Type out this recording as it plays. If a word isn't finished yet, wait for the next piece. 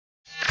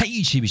Hey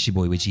YouTube, it's your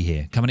boy Widgie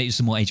here, coming at you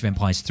some more Age of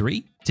Empires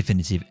 3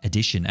 Definitive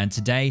Edition, and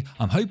today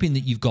I'm hoping that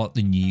you've got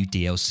the new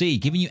DLC,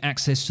 giving you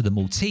access to the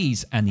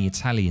Maltese and the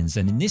Italians,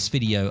 and in this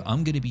video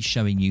I'm going to be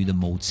showing you the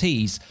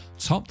Maltese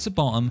top to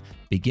bottom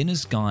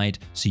beginner's guide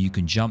so you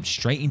can jump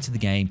straight into the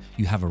game.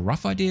 You have a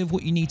rough idea of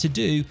what you need to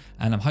do,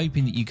 and I'm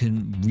hoping that you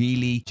can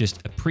really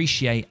just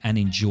appreciate and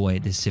enjoy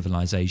this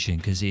civilization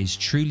because it is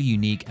truly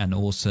unique and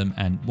awesome,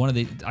 and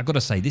I gotta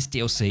say, this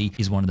DLC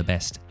is one of the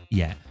best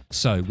yet.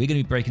 So we're going to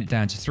be breaking it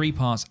down to three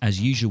parts as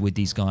usual with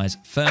these guys.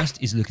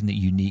 First is looking at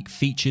unique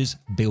features,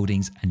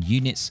 buildings and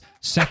units.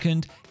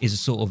 Second is a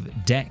sort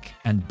of deck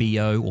and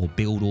BO or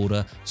build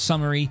order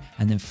summary.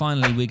 And then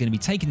finally, we're going to be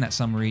taking that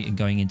summary and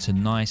going into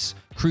nice,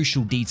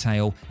 crucial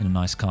detail in a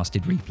nice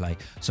casted replay.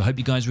 So I hope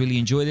you guys really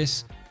enjoy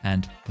this.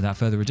 And without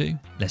further ado,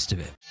 let's do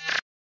it.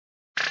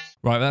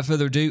 Right, without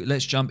further ado,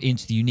 let's jump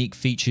into the unique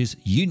features,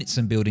 units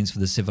and buildings for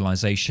the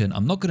civilization.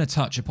 I'm not going to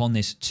touch upon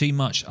this too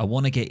much. I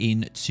want to get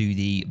into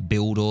the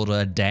build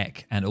order,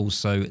 deck, and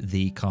also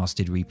the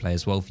casted replay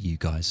as well for you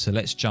guys. So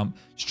let's jump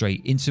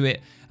straight into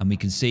it. And we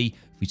can see,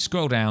 if we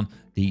scroll down,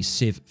 the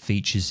civ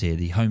features here,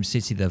 the home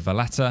city, the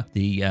Vallata.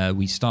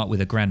 We start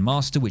with a Grand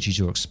Master, which is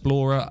your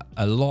explorer,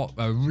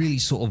 a really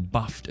sort of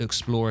buffed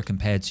explorer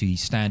compared to the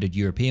standard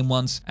European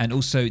ones. And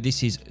also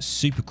this is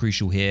super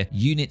crucial here.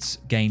 Units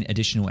gain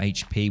additional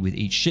HP with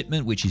each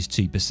shipment, which is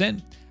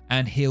 2%,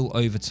 and heal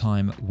over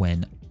time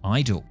when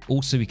idle.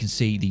 Also, we can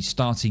see the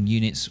starting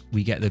units.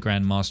 We get the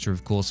Grand Master,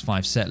 of course,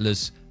 5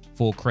 settlers,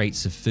 4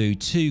 crates of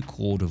food, 2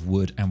 cord of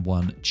wood, and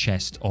 1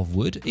 chest of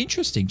wood.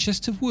 Interesting,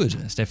 chest of wood.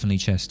 That's definitely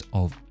chest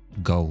of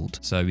gold.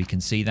 So we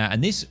can see that,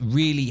 and this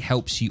really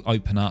helps you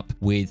open up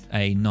with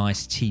a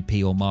nice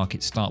TP or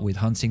market start with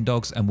hunting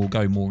dogs, and we'll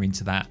go more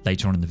into that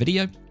later on in the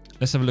video.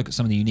 Let's have a look at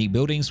some of the unique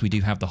buildings. We do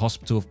have the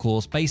hospital, of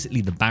course, basically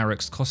the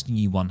barracks, costing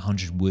you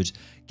 100 wood,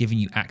 giving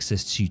you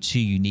access to 2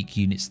 unique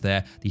units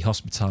there, the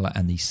Hospitaller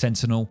and the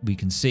Sentinel. We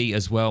can see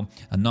as well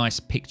a nice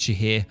picture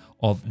here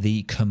of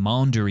the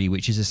Commandery,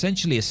 which is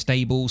essentially a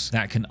stables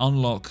that can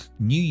unlock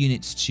new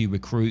units to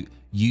recruit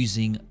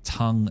using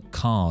tongue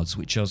cards,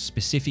 which are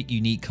specific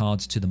unique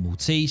cards to the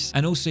Maltese.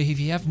 And also, if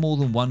you have more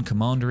than 1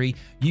 commandery,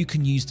 you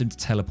can use them to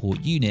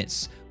teleport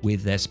units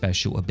with their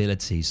special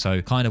abilities.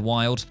 So kind of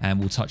wild, and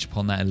we'll touch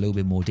upon that in a little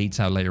bit more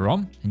detail later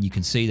on. And you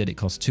can see that it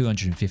costs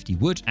 250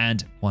 wood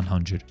and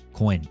 100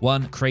 coin.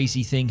 One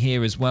crazy thing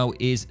here as well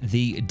is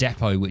the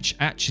depot, which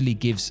actually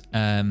gives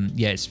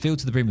it's filled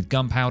to the brim with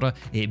gunpowder.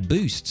 It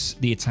boosts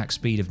the attack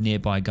speed of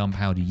nearby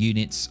gunpowder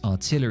units,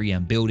 artillery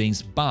and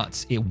buildings,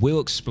 but it will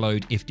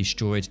explode if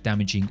destroyed,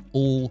 damaging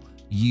all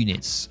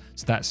units.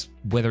 So that's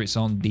whether it's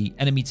on the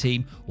enemy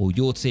team or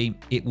your team,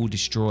 it will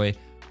destroy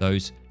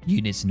those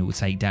units and it will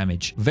take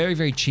damage. Very,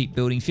 very cheap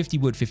building, 50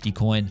 wood, 50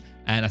 coin.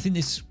 And I think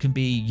this can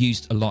be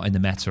used a lot in the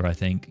meta, I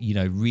think, you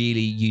know, really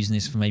using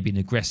this for maybe an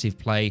aggressive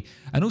play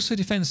and also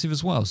defensive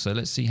as well. So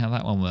let's see how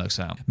that one works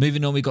out.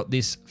 Moving on, we've got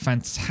this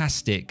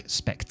fantastic,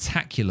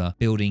 spectacular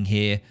building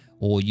here,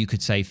 or you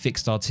could say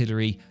fixed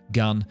artillery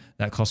gun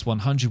that costs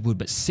 100 wood,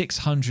 but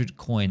 600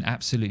 coin,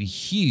 absolutely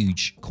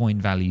huge coin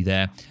value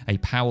there. A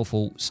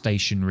powerful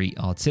stationary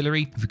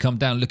artillery. If we come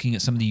down looking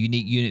at some of the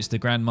unique units, the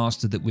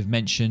Grandmaster that we've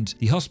mentioned,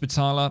 the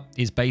Hospitaller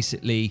is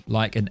basically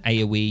like an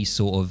AOE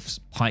sort of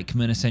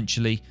pikeman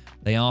essentially.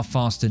 They are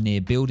faster near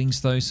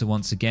buildings though, so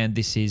once again,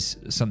 this is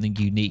something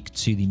unique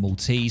to the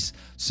Maltese.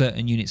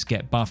 Certain units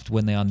get buffed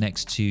when they are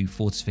next to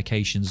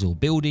fortifications or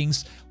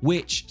buildings,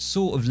 which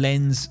sort of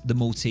lends the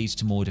Maltese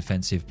to more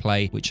defensive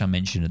play, which I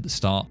mentioned at the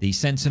start. The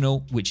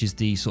Sentinel, which is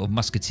the sort of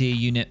musketeer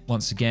unit,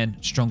 once again,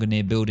 stronger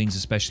near buildings,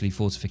 especially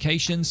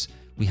fortifications.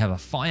 We have a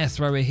fire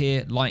thrower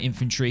here, light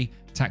infantry,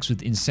 attacks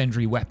with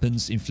incendiary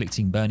weapons,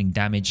 inflicting burning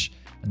damage,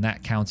 and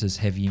that counters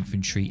heavy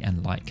infantry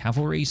and light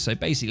cavalry. So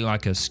basically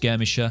like a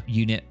skirmisher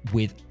unit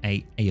with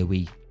a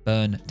AoE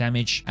burn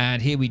damage.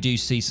 And here we do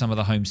see some of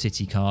the home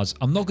city cards.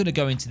 I'm not going to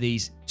go into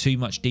these too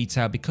much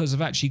detail because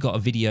I've actually got a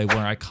video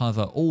where I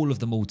cover all of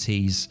the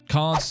Maltese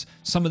cards.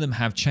 Some of them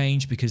have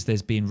changed because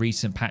there's been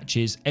recent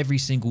patches. Every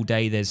single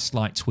day there's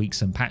slight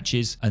tweaks and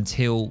patches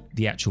until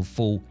the actual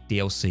full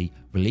DLC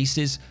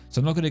releases. So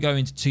I'm not going to go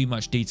into too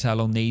much detail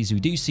on these. We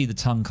do see the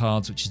tongue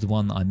cards, which is the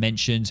one that I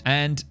mentioned.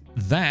 And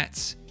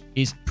that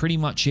is pretty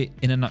much it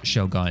in a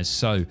nutshell, guys.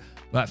 So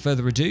without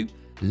further ado,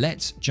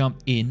 let's jump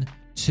in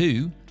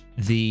to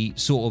the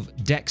sort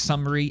of deck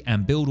summary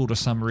and build order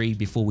summary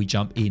before we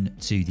jump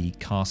into the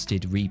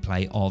casted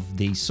replay of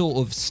the sort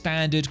of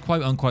standard,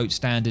 quote unquote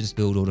standard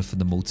build order for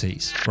the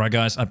Maltese. Right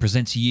guys, I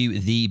present to you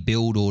the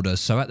build order.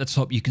 So at the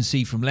top you can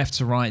see from left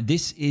to right,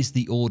 this is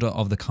the order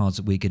of the cards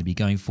that we're going to be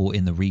going for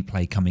in the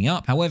replay coming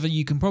up. However,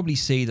 you can probably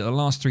see that the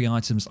last 3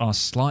 items are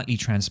slightly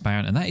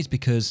transparent, and that is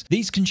because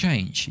these can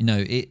change. You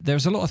know,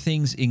 there's a lot of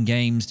things in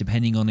games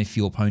depending on if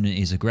your opponent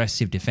is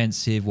aggressive,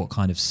 defensive, what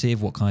kind of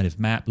civ, what kind of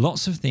map.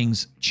 Lots of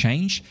things change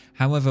change.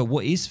 However,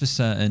 what is for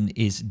certain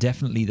is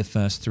definitely the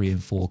first 3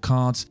 and 4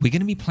 cards. We're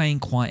going to be playing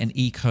quite an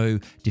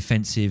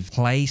eco-defensive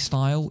play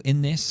style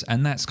in this,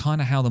 and that's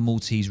kind of how the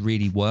Maltese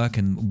really work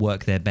and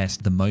work their best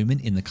at the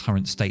moment in the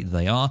current state that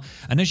they are.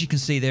 And as you can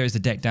see, there is the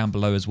deck down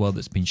below as well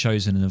that's been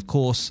chosen, and of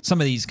course some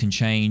of these can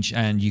change,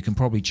 and you can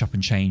probably chop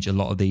and change a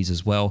lot of these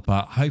as well,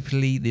 but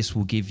hopefully this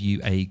will give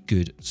you a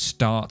good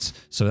start.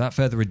 So without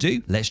further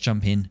ado, let's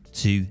jump in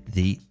to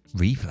the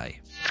replay.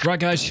 Right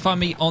guys, you find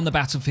me on the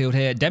battlefield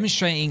here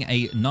demonstrating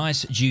a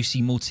nice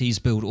juicy Maltese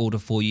build order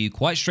for you.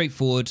 Quite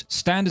straightforward,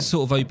 standard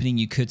sort of opening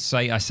you could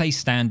say. I say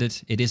standard,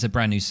 it is a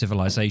brand new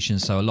civilization,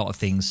 so a lot of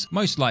things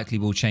most likely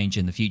will change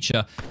in the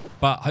future,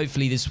 but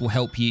hopefully this will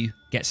help you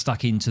get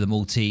stuck into the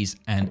Maltese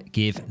and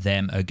give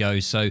them a go.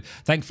 So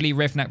thankfully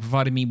Revnak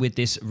provided me with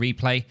this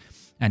replay,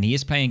 and he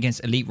is playing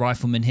against Elite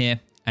Rifleman here,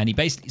 and he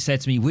basically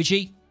said to me,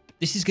 Widgie,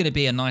 this is going to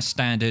be a nice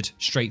standard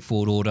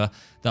straightforward order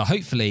that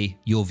hopefully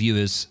your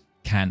viewers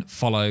can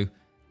follow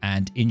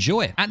and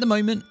enjoy. At the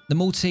moment, the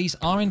Maltese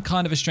are in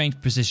kind of a strange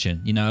position.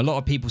 You know, a lot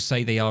of people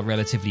say they are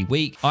relatively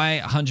weak.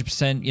 I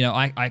 100%, you know,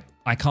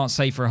 I can't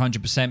say for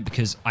 100%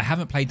 because I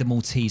haven't played the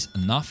Maltese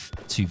enough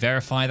to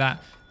verify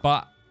that,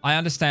 but I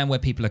understand where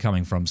people are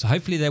coming from. So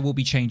hopefully there will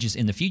be changes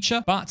in the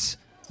future, but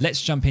let's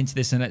jump into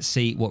this and let's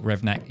see what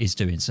Revnak is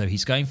doing. So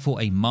he's going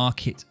for a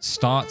market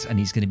start, and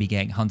he's going to be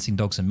getting hunting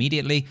dogs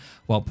immediately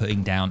while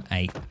putting down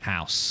a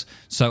house.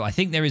 So I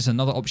think there is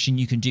another option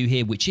you can do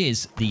here, which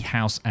is the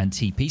house and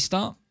TP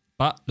start,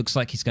 but looks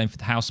like he's going for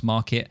the house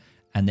market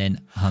and then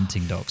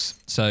hunting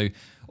dogs. So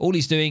all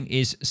he's doing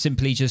is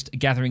simply just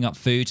gathering up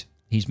food.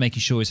 He's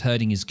making sure his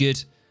herding is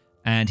good,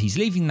 and he's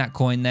leaving that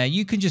coin there.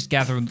 You can just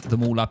gather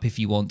them all up if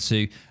you want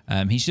to.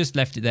 He's just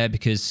left it there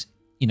because,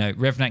 you know,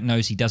 Revnak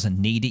knows he doesn't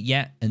need it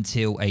yet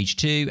until age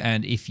 2.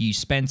 And if you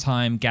spend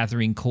time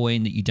gathering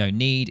coin that you don't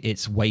need,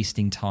 it's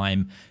wasting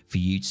time for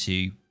you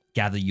to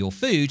gather your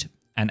food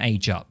and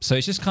age up. So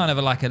it's just kind of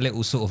like a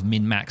little sort of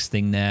min-max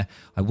thing there.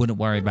 I wouldn't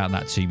worry about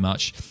that too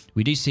much.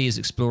 We do see his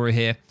explorer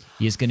here.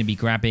 He is going to be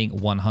grabbing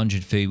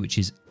 100 food, which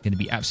is going to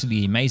be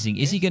absolutely amazing.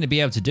 Is he going to be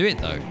able to do it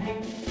though?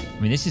 I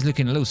mean, this is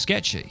looking a little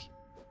sketchy.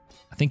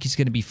 I think he's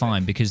going to be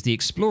fine because the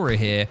explorer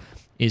here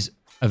is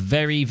a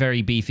very,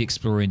 very beefy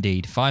explorer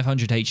indeed.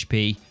 500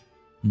 HP,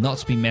 not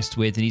to be messed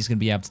with, and he's going to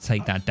be able to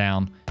take that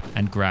down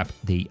and grab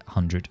the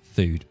 100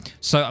 food.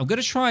 So I'm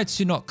going to try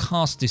to not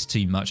cast this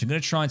too much. I'm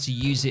going to try to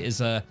use it as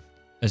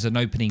an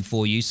opening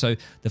for you. So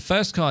the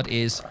first card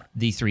is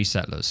the 3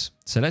 settlers.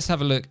 So let's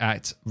have a look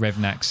at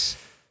Revnak's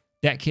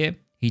deck here.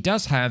 He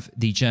does have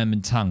the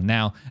German tongue.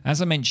 Now, as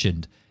I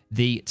mentioned,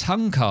 the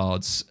tongue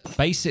cards,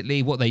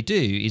 basically what they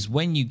do is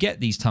when you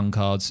get these tongue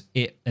cards,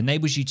 it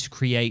enables you to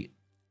create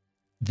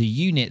the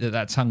unit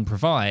that tongue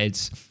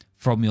provides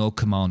from your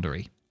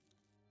commandery.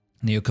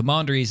 Now, your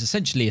commandery is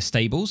essentially a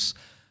stables,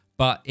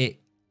 but it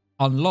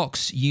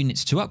unlocks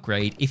units to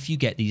upgrade if you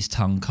get these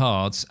tongue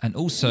cards. And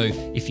also,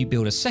 if you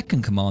build a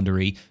second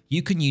commandery,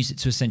 you can use it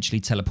to essentially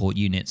teleport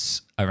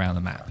units around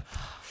the map.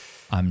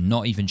 I'm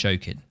not even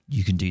joking.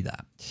 You can do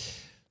that.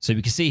 So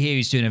we can see here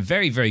he's doing a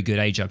very, very good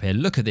age up here.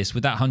 Look at this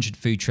with that 100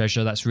 food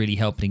treasure. That's really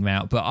helping him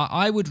out. But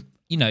I would,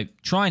 you know,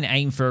 try and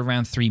aim for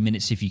around 3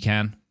 minutes if you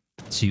can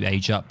to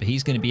age up. But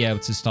he's going to be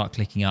able to start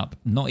clicking up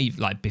not even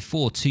like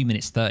before 2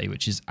 minutes 30,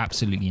 which is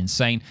absolutely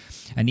insane.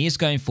 And he is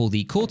going for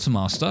the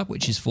quartermaster,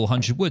 which is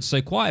 400 wood.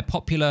 So quite a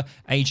popular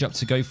age up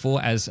to go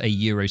for as a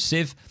Euro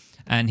civ.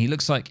 And he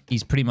looks like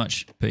he's pretty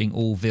much putting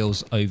all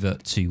vills over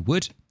to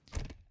wood.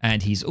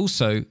 And he's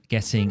also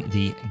getting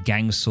the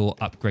gang saw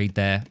upgrade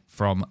there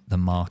from the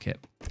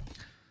market.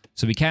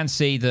 So we can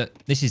see that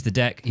this is the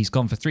deck. He's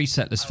gone for 3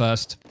 settlers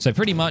first. So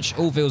pretty much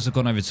all vills have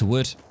gone over to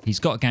wood. He's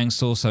got gang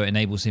saw, so it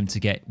enables him to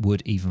get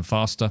wood even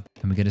faster.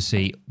 And we're going to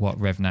see what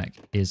Revnak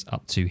is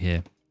up to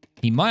here.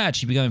 He might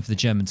actually be going for the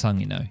German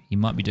tongue, you know. He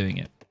might be doing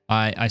it.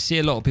 I see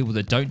a lot of people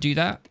that don't do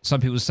that. Some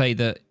people say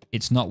that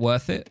it's not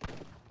worth it.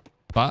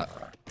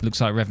 But looks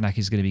like Revnak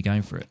is going to be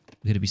going for it.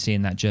 We're going to be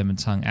seeing that German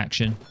tongue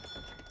action.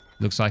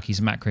 Looks like he's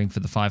macroing for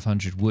the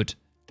 500 wood.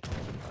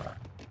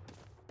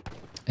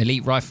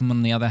 Elite Rifleman,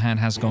 on the other hand,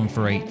 has gone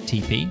for a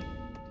TP.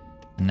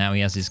 And now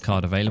he has his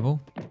card available.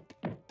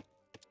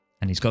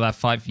 And he's got that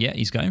 5. Yeah,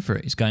 he's going for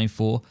it. He's going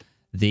for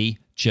the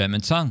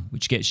German tongue,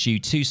 which gets you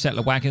 2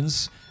 settler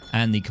wagons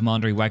and the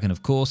commandery wagon,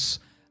 of course.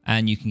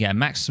 And you can get a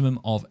maximum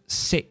of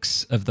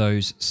 6 of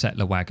those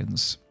settler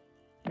wagons.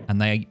 And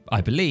they,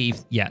 I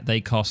believe, yeah, they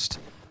cost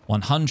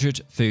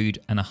 100 food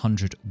and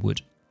 100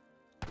 wood.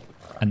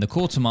 And the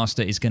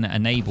quartermaster is going to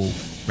enable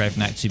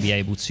Revnak to be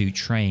able to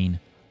train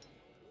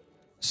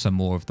some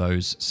more of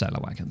those settler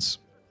wagons.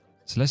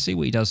 So let's see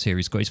what he does here.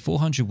 He's got his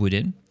 400 wood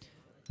in.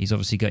 He's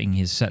obviously getting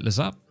his settlers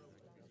up.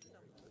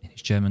 And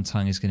his German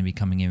tongue is going to be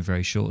coming in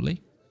very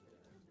shortly.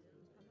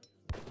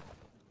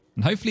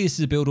 And hopefully this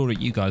is a build order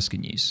you guys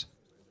can use.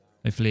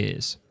 Hopefully it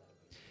is.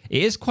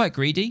 It is quite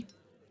greedy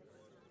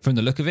from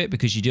the look of it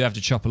because you do have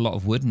to chop a lot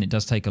of wood and it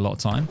does take a lot of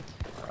time.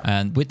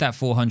 And with that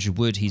 400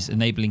 wood, he's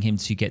enabling him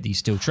to get these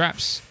steel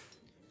traps,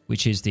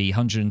 which is the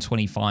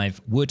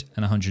 125 wood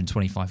and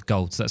 125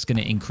 gold. So that's going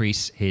to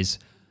increase his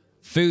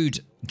food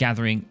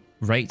gathering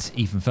rate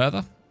even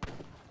further.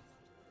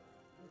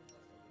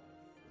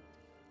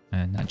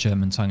 And that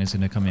German tongue is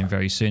going to come in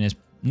very soon. There's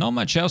not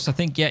much else. I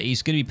think, yeah,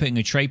 he's going to be putting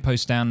a trade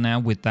post down now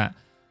with that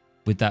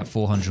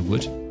 400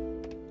 wood.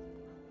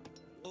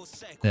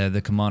 There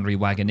the commandery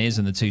wagon is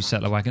and the 2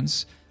 settler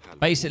wagons.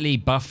 Basically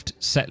buffed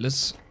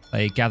settlers.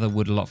 They gather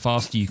wood a lot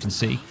faster, you can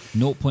see.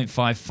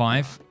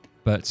 0.55,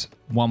 but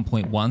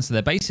 1.1. So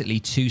they're basically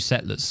 2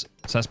 settlers.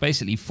 So that's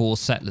basically 4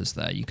 settlers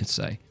there, you could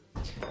say.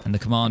 And the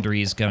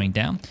commandery is going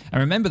down. And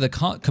remember, the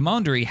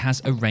commandery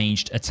has a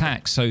ranged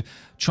attack. So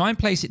try and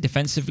place it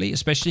defensively,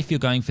 especially if you're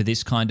going for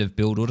this kind of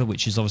build order,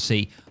 which is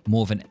obviously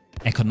more of an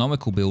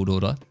economical build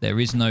order. There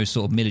is no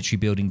sort of military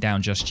building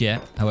down just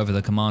yet. However,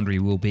 the commandery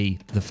will be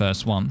the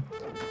first one.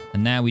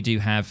 And now we do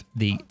have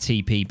the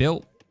TP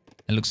built.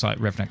 It looks like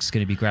Revnak's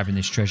going to be grabbing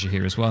this treasure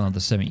here as well,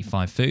 another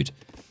 75 food.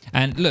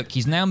 And look,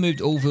 he's now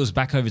moved all wheels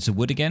back over to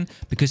wood again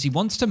because he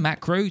wants to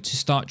macro to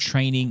start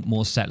training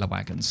more settler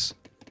wagons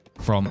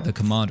from the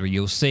commandery.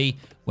 You'll see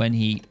when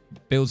he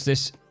builds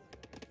this,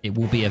 it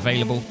will be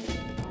available.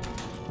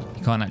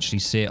 You can't actually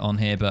see it on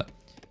here, but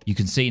you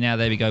can see now,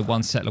 there we go,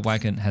 1 settler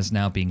wagon has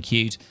now been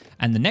queued.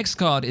 And the next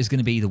card is going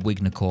to be the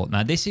Wigner Court.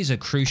 Now, this is a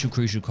crucial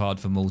card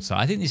for Malta.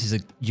 I think this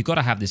is you got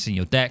to have this in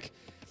your deck.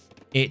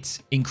 It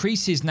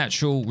increases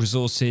natural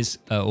resources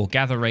or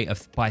gather rate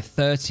by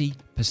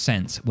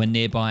 30% when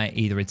nearby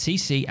either a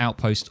TC,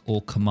 outpost,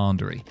 or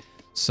commandery.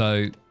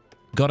 So,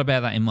 got to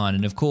bear that in mind.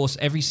 And of course,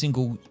 every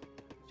single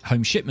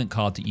home shipment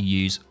card that you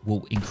use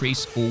will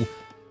increase all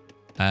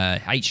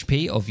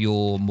HP of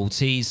your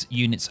Maltese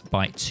units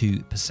by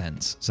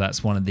 2%. So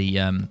that's one of the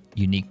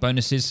unique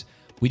bonuses.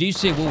 We do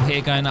see a wall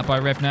here going up by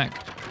Revnak,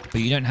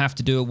 but you don't have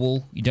to do a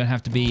wall. You don't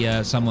have to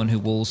be someone who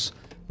walls.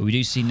 But we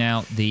do see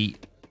now the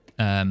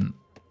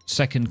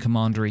second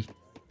commandery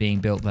being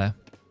built there.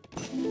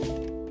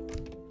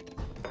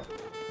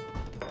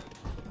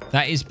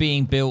 That is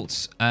being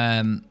built.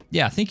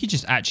 Yeah, I think he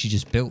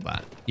just built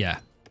that. Yeah.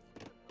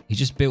 He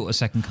just built a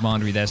second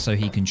commandery there so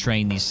he can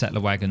train these settler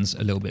wagons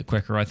a little bit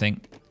quicker, I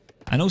think.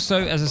 And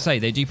also, as I say,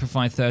 they do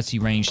provide 30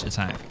 ranged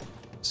attack.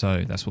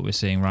 So that's what we're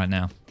seeing right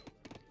now.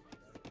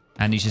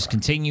 And he's just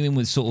continuing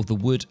with sort of the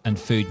wood and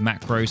food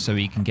macro so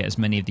he can get as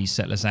many of these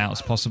settlers out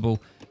as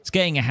possible. It's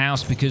getting a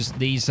house because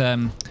these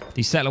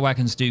settler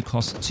wagons do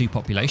cost 2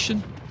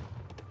 population.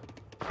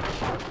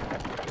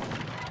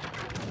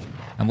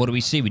 And what do we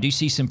see? We do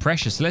see some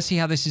pressure. So let's see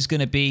how this is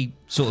going to be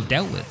sort of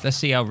dealt with. Let's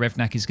see how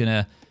Revnak is going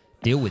to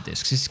deal with this,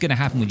 because this is going to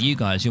happen with you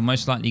guys. You're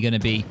most likely going to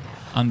be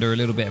under a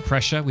little bit of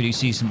pressure. We do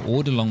see some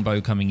order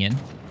longbow coming in,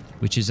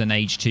 which is an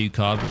age 2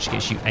 card, which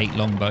gets you 8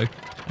 longbow,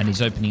 and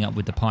he's opening up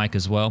with the pike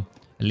as well.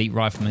 Elite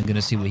rifleman going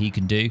to see what he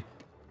can do.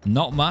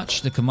 Not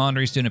much. The commander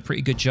is doing a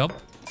pretty good job.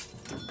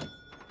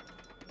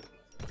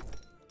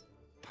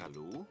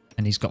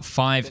 And he's got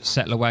 5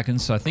 settler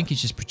wagons, so I think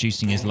he's just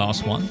producing his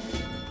last one.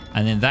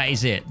 And then that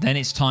is it. Then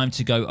it's time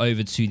to go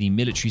over to the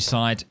military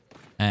side.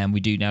 And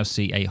we do now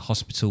see a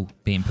hospital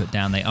being put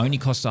down. They only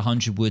cost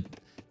 100 wood.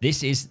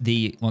 This is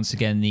once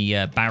again,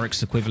 the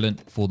barracks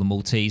equivalent for the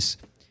Maltese.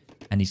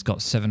 And he's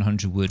got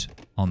 700 wood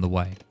on the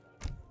way.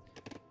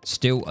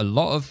 Still a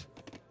lot of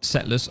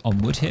settlers on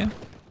wood here.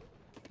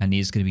 And he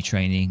is going to be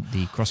training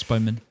the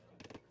crossbowmen,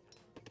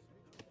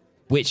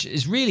 which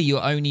is really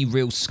your only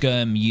real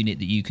skirm unit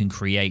that you can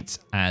create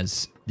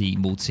as the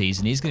Maltese.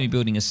 And he's going to be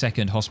building a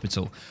second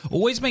hospital.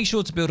 Always make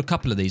sure to build a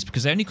couple of these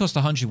because they only cost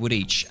 100 wood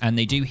each and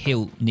they do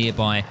heal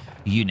nearby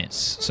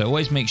units. So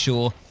always make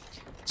sure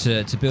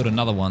to build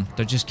another one.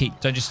 Don't just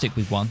stick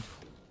with one.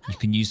 You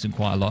can use them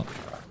quite a lot.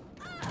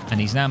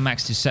 And he's now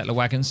maxed his settler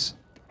wagons.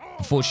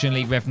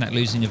 Unfortunately, Revnak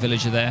losing a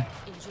villager there.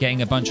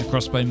 Getting a bunch of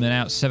crossbowmen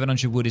out.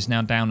 700 wood is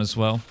now down as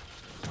well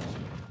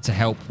to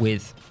help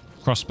with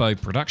crossbow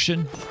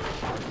production.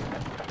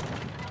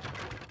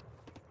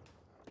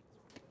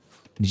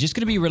 He's just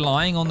going to be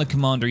relying on the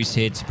commanderies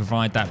here to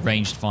provide that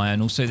ranged fire,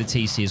 and also the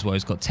TC as well.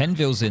 He's got 10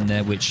 vils in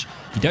there, which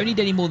you don't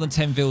need any more than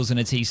 10 vils in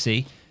a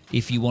TC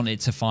if you want it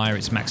to fire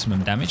its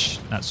maximum damage.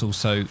 That's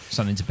also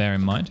something to bear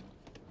in mind.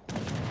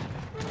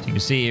 So you can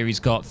see here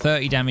he's got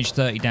 30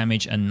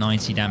 damage, and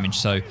 90 damage.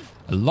 So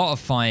a lot of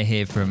fire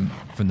here from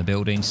the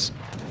buildings.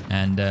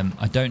 And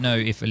I don't know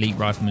if Elite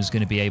Rifleman is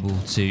going to be able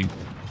to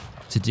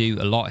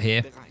do a lot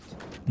here.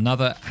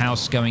 Another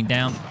house going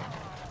down.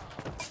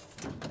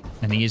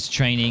 And he is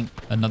training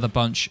another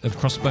bunch of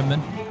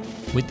crossbowmen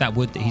with that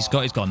wood that he's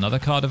got. He's got another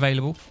card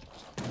available.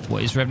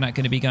 What is Revnak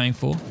going to be going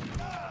for?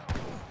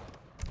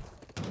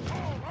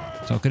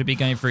 It's not going to be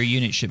going for a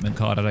unit shipment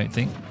card, I don't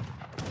think.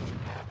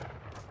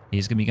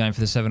 He's going to be going for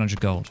the 700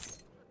 gold.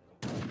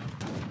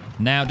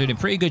 Now doing a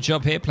pretty good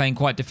job here, playing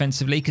quite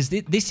defensively, because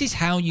this is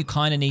how you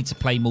kind of need to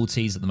play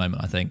Maltese at the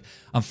moment, I think.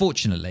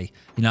 Unfortunately,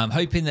 you know, I'm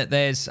hoping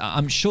that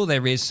I'm sure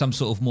there is some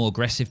sort of more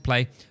aggressive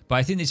play, but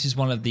I think this is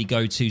one of the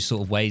go-to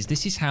sort of ways.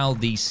 This is how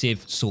the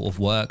civ sort of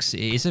works. It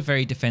is a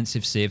very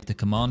defensive civ. The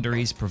commander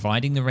is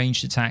providing the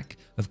ranged attack,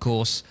 of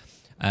course.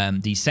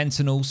 The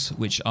sentinels,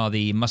 which are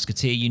the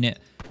musketeer unit,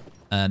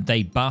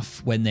 they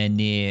buff when they're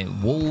near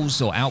walls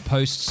or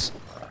outposts,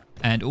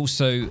 and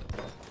also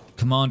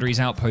commanderies,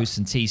 outposts,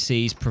 and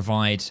TCs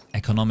provide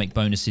economic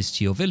bonuses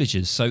to your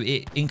villagers. So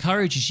it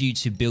encourages you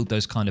to build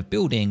those kind of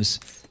buildings.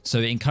 So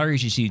it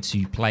encourages you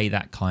to play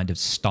that kind of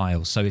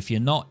style. So if you're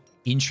not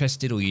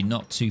interested or you're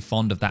not too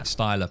fond of that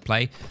style of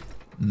play,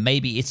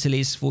 maybe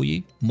Italy is for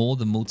you more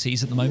than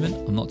Maltese at the moment.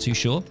 I'm not too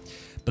sure.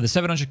 But the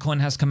 700 coin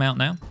has come out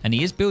now, and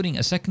he is building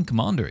a second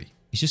commandery.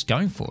 He's just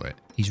going for it.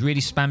 He's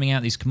really spamming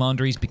out these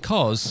commanderies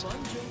because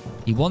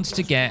he wants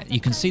to get... You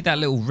can see that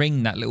little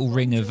ring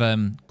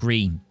of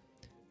green.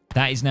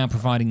 That is now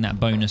providing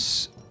that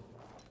bonus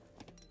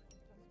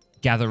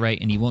gather rate,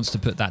 and he wants to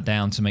put that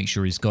down to make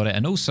sure he's got it.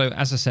 And also,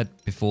 as I said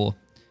before,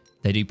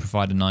 they do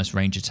provide a nice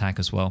range attack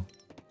as well.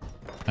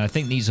 And I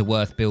think these are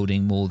worth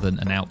building more than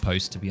an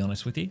outpost, to be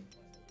honest with you.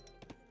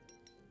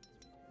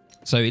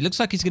 So it looks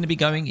like he's going to be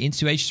going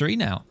into H3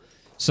 now.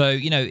 So,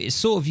 you know, it's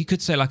sort of, you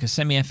could say like a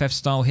semi-FF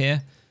style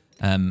here.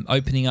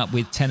 Opening up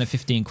with 10 or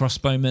 15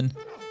 crossbowmen.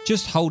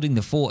 Just holding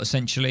the fort,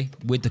 essentially,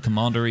 with the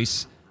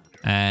commanderies.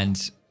 And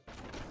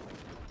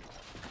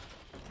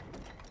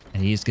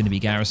he is going to be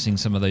garrisoning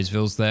some of those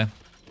vills there.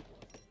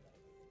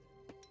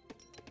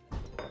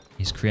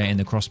 He's creating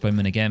the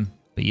crossbowmen again.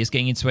 But he is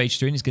getting into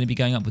H3 and he's going to be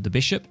going up with the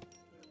bishop,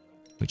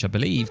 which I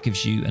believe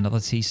gives you another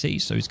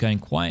TC. So he's going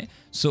quite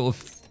sort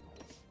of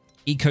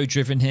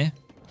eco-driven here.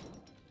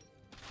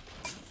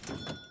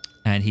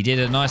 And he did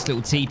a nice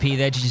little TP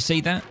there. Did you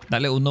see that?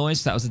 That little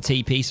noise? That was a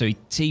TP. So he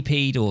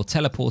TP'd or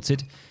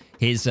teleported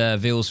his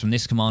vills from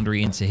this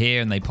commandery into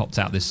here, and they popped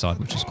out this side,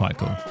 which is quite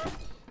cool.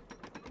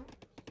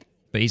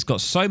 But he's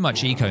got so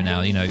much eco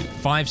now, you know,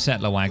 5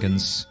 settler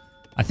wagons.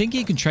 I think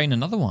he can train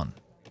another one,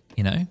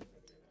 you know?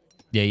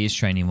 Yeah, he is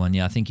training one.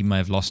 Yeah, I think he may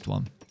have lost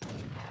one.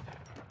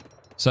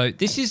 So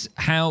this is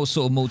how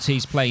sort of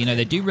Maltese play. You know,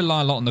 they do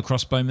rely a lot on the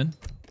crossbowmen.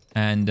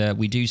 And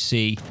we do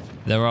see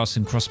there are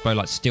some crossbow,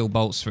 like steel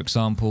bolts, for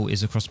example,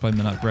 is a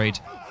crossbowman upgrade.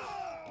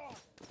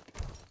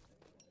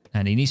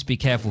 And he needs to be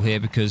careful here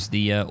because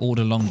the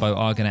order longbow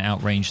are going to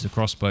outrange the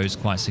crossbows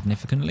quite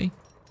significantly.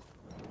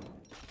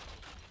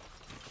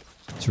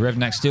 So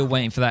Revnak still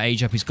waiting for that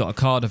age up. He's got a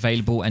card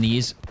available and he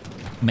is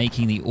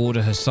making the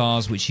order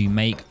hussars, which you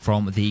make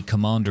from the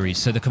commanderies.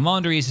 So the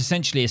commandery is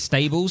essentially a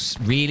stables.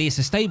 Really, it's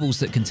a stables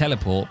that can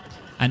teleport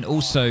and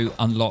also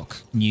unlock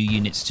new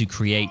units to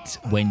create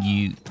when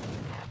you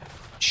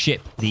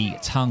ship the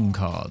tongue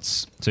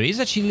cards. So he's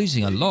actually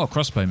losing a lot of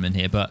crossbowmen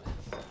here, but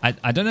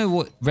I don't know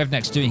what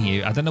Revnak's doing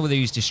here. I don't know whether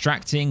he's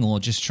distracting or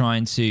just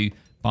trying to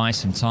buy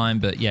some time,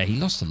 but yeah, he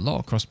lost a lot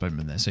of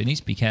crossbowmen there, so he needs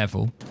to be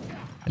careful.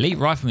 Elite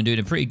Rifleman doing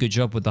a pretty good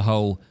job with the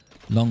whole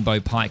longbow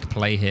pike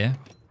play here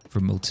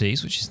from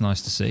Maltese, which is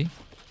nice to see.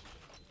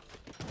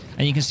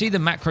 And you can see the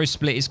macro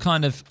split is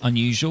kind of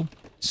unusual,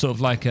 sort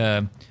of like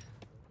a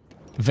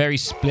very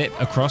split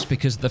across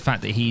because of the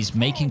fact that he's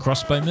making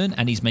crossbowmen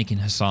and he's making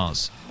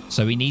hussars.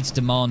 So he needs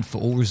demand for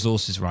all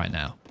resources right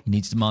now. He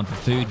needs demand for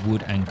food,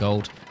 wood, and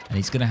gold, and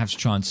he's going to have to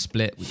try and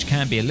split, which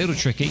can be a little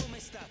tricky.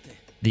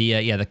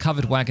 The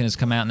covered wagon has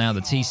come out now.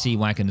 The TC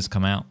wagon has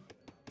come out,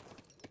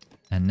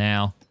 and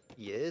now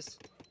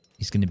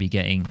he's going to be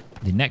getting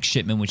the next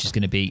shipment, which is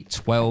going to be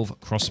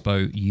 12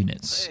 crossbow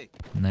units,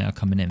 and they are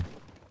coming in.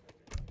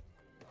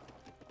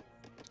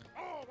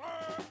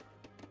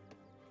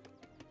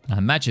 I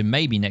imagine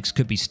maybe next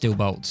could be steel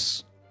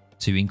bolts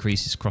to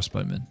increase his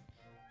crossbowmen.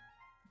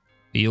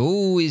 He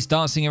always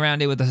dancing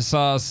around here with the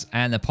hussars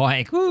and the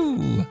pike.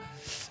 Woo!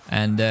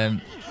 And yeah,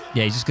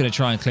 he's just going to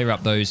try and clear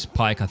up those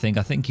pike, I think.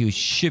 I think he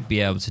should be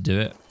able to do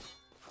it.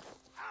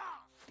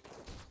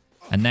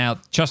 And now,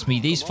 trust me,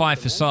 these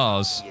 5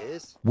 hussars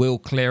will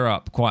clear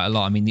up quite a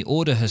lot. I mean, the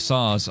order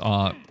hussars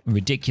are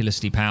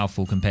ridiculously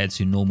powerful compared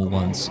to normal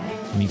ones.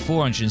 I mean,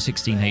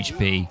 416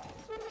 HP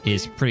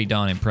is pretty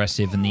darn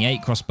impressive. And the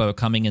 8 crossbow are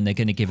coming and they're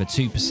going to give a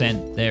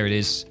 2%. There it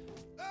is.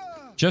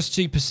 Just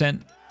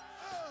 2%.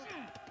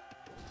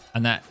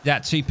 And that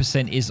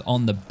 2% is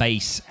on the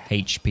base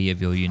HP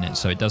of your unit.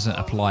 So it doesn't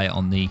apply it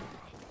on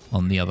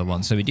the other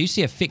one. So we do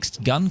see a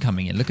fixed gun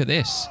coming in. Look at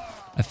this.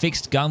 A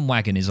fixed gun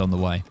wagon is on the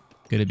way.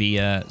 Going to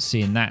be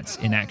seeing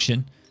that in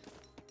action.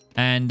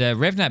 And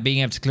Revnak being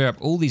able to clear up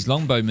all these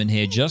longbowmen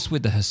here just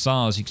with the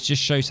hussars. It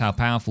just shows how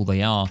powerful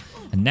they are.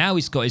 And now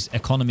he's got his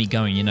economy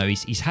going. You know,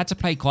 he's had to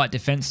play quite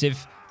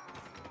defensive.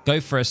 Go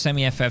for a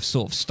semi-FF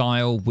sort of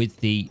style with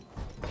the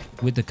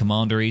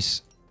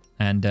commanderies.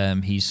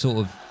 And he's sort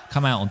of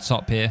come out on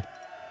top here.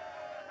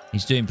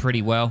 He's doing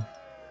pretty well.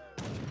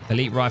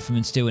 Elite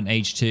Rifleman still in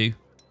age 2.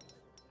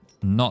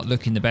 Not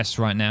looking the best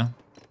right now.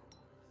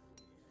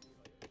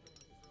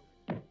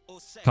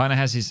 Kind of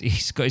has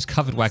he's got his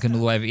covered wagon all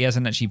the way, but he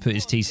hasn't actually put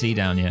his TC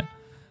down yet.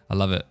 I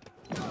love it.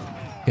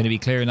 Going to be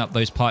clearing up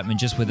those pikemen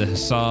just with the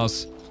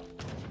hussars.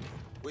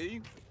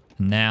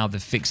 Now the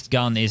fixed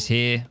gun is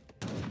here.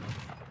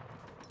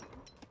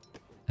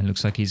 And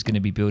looks like he's going to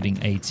be building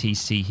a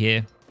TC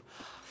here.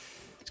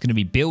 He's going to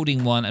be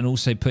building one and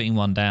also putting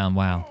one down.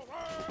 Wow.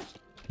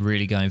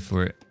 Really going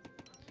for it.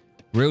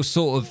 Real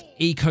sort of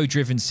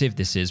eco-driven civ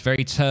this is.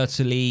 Very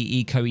turtle-y,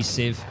 eco-y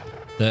civ.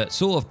 That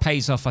sort of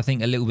pays off, I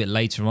think, a little bit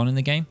later on in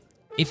the game.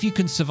 If you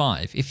can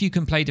survive, if you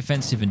can play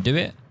defensive and do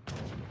it,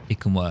 it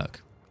can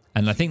work.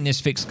 And I think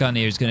this fixed gun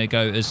here is going to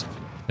go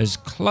as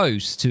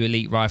close to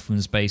Elite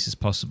Rifleman's base as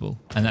possible.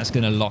 And that's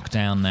going to lock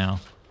down now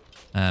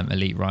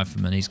Elite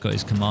Rifleman. He's got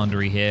his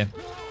commandery here.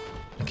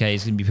 Okay,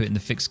 he's going to be putting the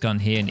fixed gun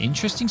here. An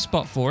interesting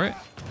spot for it.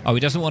 Oh, he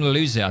doesn't want to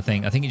lose it, I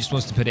think. I think he just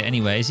wants to put it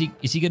anyway. Is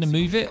he going to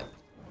move it?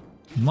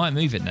 He might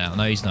move it now.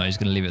 No, he's not. He's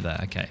going to leave it there.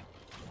 Okay.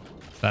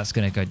 That's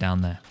going to go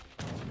down there.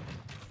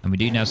 And we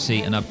do now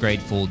see an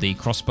upgrade for the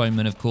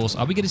crossbowman, of course.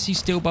 Are we going to see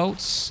steel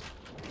bolts?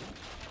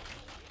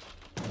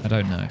 I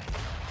don't know.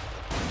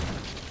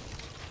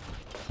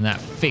 And that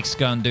fixed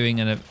gun doing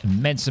an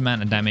immense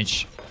amount of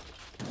damage.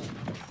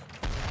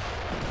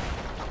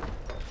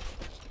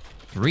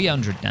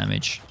 300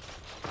 damage.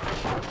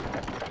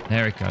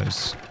 There it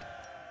goes.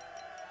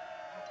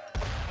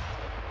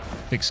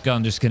 Fixed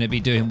gun just going to be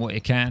doing what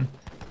it can.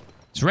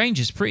 Its range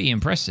is pretty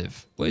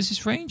impressive. What is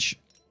this range?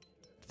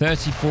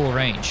 34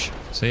 range.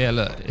 So yeah,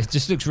 look, it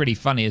just looks really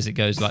funny as it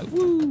goes like,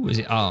 woo, as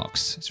it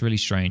arcs. It's really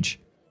strange.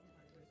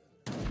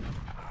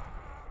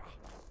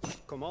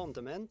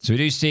 So we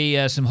do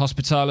see some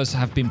Hospitalis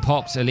have been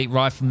popped. Elite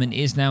Rifleman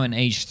is now in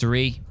age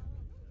 3.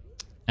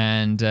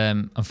 And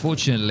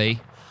unfortunately,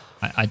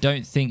 I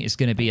don't think it's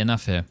going to be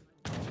enough here.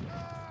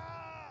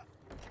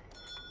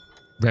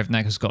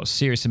 Revnak has got a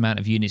serious amount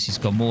of units. He's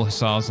got more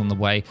Hussars on the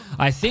way.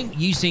 I think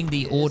using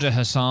the Order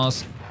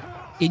Hussars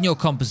in your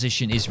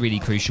composition is really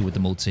crucial with the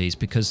Maltese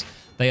because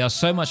they are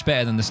so much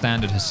better than the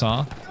standard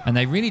Hussar. And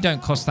they really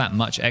don't cost that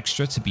much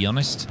extra, to be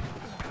honest.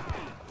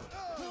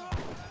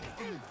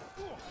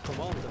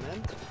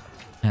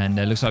 And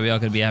it looks like we are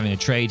going to be having a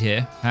trade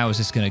here. How is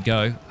this going to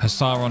go?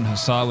 Hussar on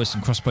Hussar with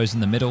some crossbows in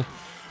the middle.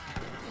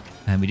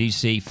 And we do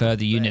see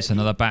further units,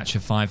 another batch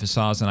of 5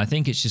 Hussars. And I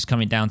think it's just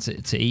coming down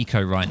to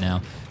eco right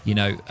now. You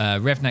know,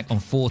 Revnak on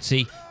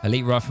 40,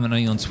 Elite Rifleman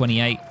only on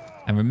 28.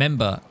 And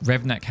remember,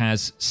 Revnak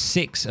has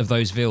 6 of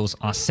those vills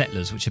are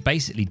settlers, which are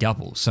basically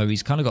double. So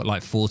he's kind of got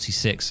like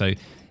 46. So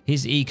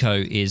his eco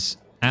is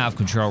out of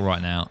control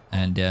right now.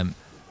 And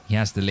he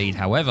has the lead.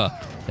 However,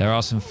 there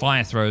are some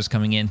fire throwers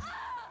coming in.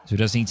 So he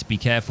does need to be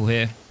careful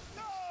here.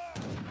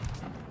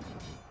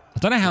 I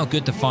don't know how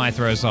good the fire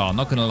throwers are. I'm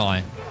not going to lie.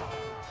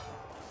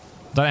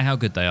 I don't know how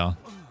good they are.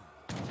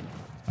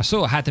 I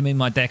sort of had them in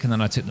my deck and then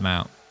I took them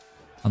out.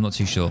 I'm not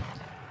too sure.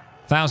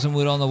 1,000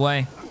 wood on the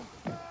way.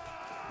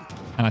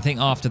 And I think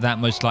after that,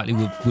 most likely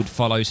would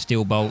follow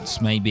steel bolts,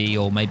 maybe,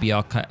 or maybe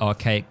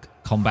archaic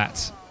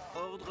combat.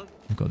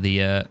 We've got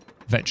the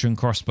veteran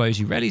crossbows.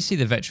 You rarely see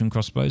the veteran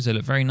crossbows. They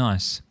look very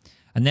nice.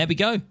 And there we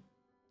go.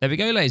 There we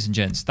go, ladies and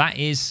gents. That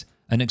is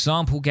an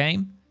example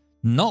game.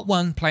 Not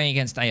one playing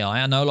against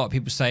AI. I know a lot of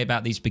people say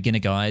about these beginner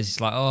guys. It's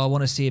like, oh, I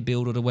want to see a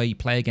build order where you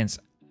play against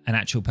an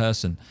actual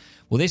person.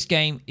 Well, this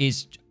game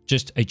is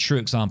just a true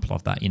example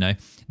of that, you know.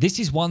 This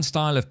is one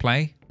style of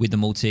play with the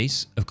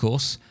Maltese, of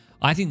course.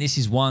 I think this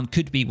is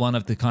could be one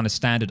of the kind of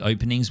standard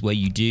openings where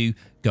you do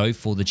go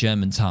for the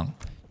German tongue.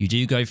 You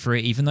do go for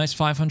it, even though it's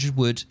 500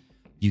 wood,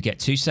 you get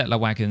 2 settler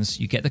wagons,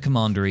 you get the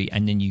commandery,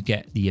 and then you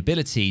get the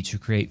ability to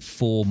create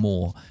 4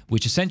 more,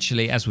 which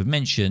essentially, as we've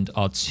mentioned,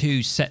 are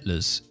 2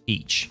 settlers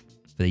each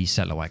for these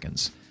settler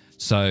wagons.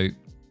 So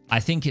I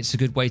think it's a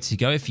good way to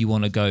go if you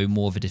want to go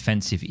more of a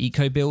defensive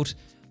eco build,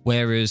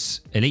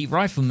 whereas Elite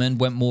Rifleman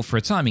went more for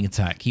a timing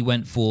attack. He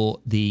went for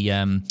the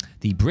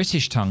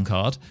British tongue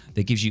card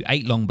that gives you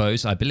 8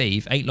 longbows, I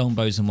believe, 8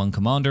 longbows and 1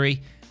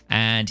 commandery,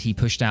 and he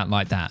pushed out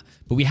like that.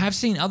 But we have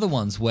seen other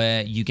ones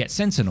where you get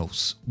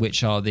sentinels,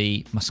 which are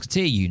the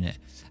musketeer unit,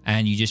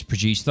 and you just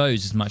produce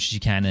those as much as you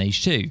can in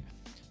age 2.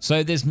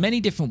 So there's many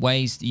different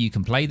ways that you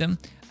can play them,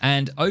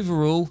 and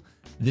overall,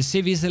 the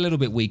civ is a little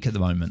bit weak at the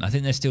moment. I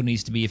think there still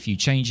needs to be a few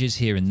changes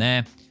here and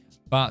there,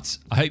 but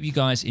I hope you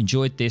guys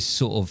enjoyed this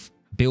sort of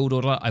build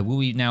order. I will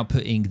be now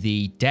putting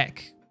the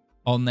deck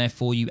on there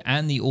for you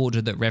and the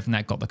order that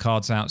Revnak got the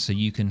cards out so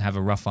you can have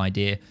a rough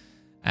idea.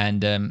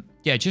 And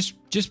yeah,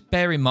 just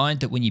bear in mind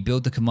that when you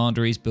build the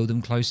commanderies, build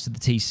them close to the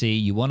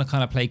TC. You want to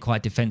kind of play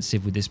quite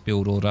defensive with this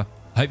build order.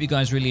 I hope you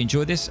guys really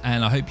enjoyed this,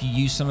 and I hope you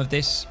use some of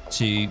this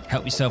to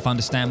help yourself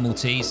understand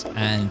Maltese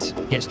and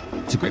get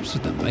to grips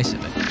with them,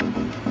 basically.